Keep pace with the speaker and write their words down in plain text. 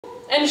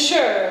And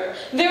sure,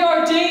 there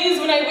are days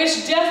when I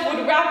wish death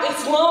would wrap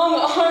its long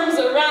arms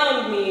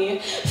around me.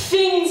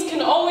 Things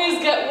can always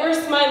get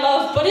worse, my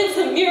love, but it's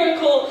a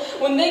miracle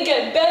when they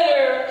get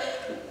better.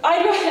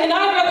 I'd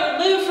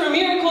rather live for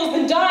miracles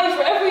than die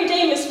for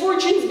everyday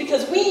misfortunes,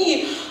 because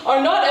we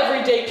are not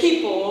everyday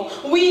people.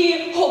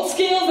 We hold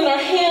scales in our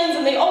hands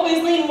and they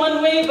always lean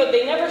one way, but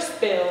they never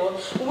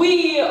spill.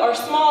 We are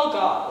small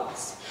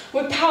gods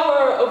with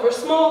power over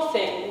small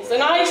things.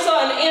 And I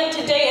saw an ant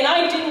today and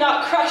I did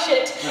not crush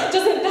it.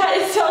 Doesn't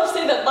that itself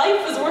say that life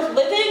is worth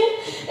living?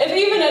 If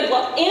even an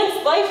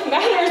ant's life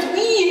matters,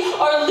 we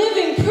are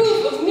living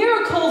proof of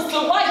miracles,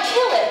 so why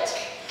kill it?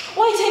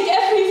 Why take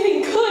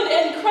everything good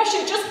and crush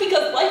it just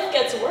because life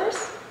gets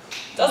worse?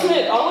 Doesn't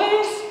it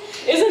always?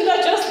 Isn't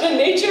that just the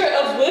nature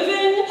of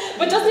living?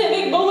 But doesn't it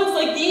make moments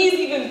like these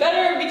even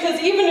better? Because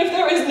even if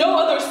there is no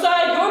other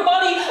side, your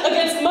body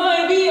against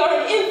mine, we are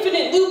an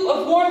infinite loop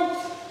of warmth.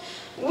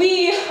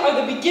 We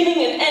are the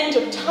beginning and end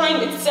of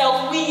time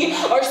itself. We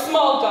are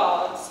small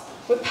gods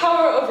with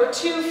power over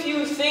too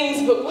few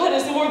things, but what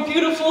is more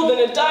beautiful than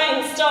a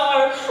dying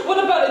star?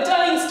 What about a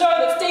dying star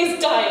that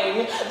stays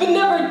dying, but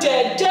never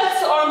dead?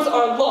 Death's arms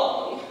are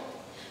long,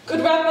 could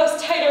wrap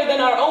us tighter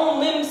than our own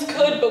limbs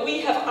could, but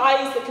we have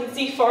eyes that can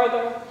see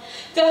farther.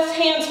 Death's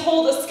hands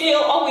hold a scale,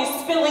 always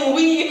spilling.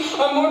 We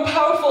are more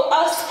powerful,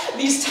 us,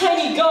 these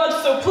tiny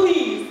gods, so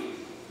please,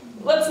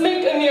 let's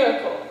make a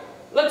miracle.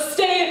 Let's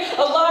stay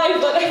alive,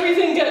 let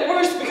everything get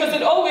worse, because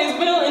it always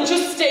will, and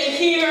just stay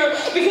here,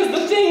 because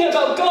the thing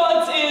about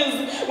gods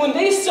is, when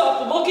they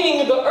stop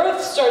looking, the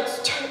earth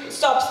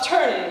stops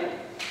turning.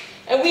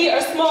 And we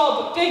are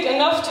small, but big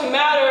enough to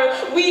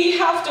matter. We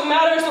have to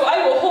matter, so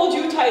I will hold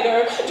you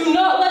tighter. Do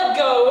not let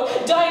go.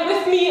 Die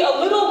with me a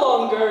little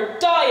longer,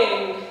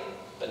 dying.